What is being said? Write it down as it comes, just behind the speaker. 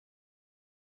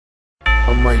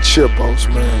I'm right Chipos,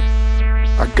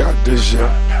 man. I got this,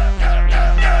 yeah.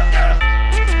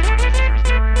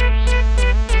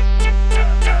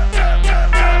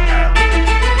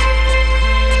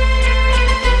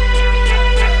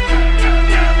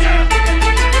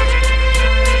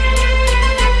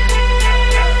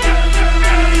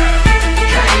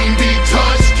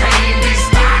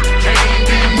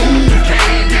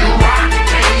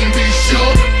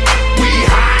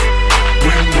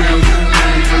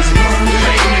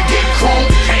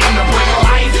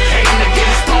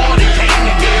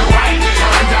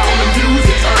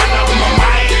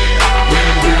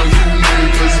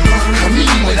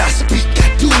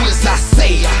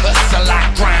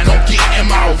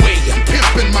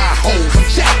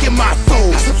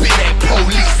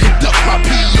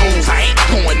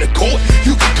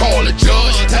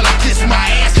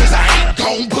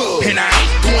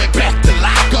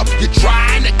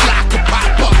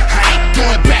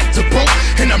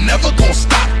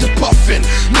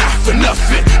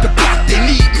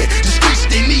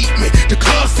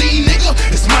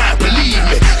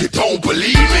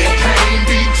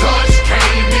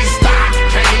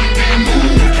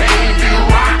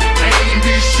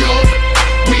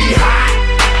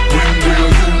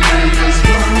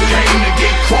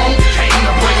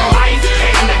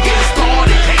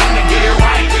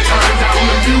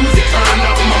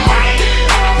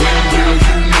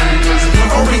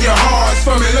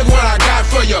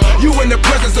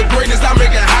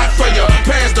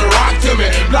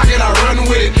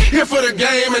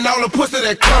 And all the pussy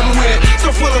that come with it. So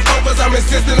full of focus, I'm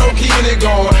insisting on keeping it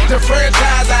going. The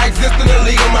franchise, I exist in a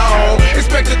league of my own.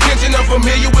 Expect attention, I'm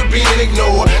familiar with being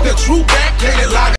ignored. The true back, can't it lie?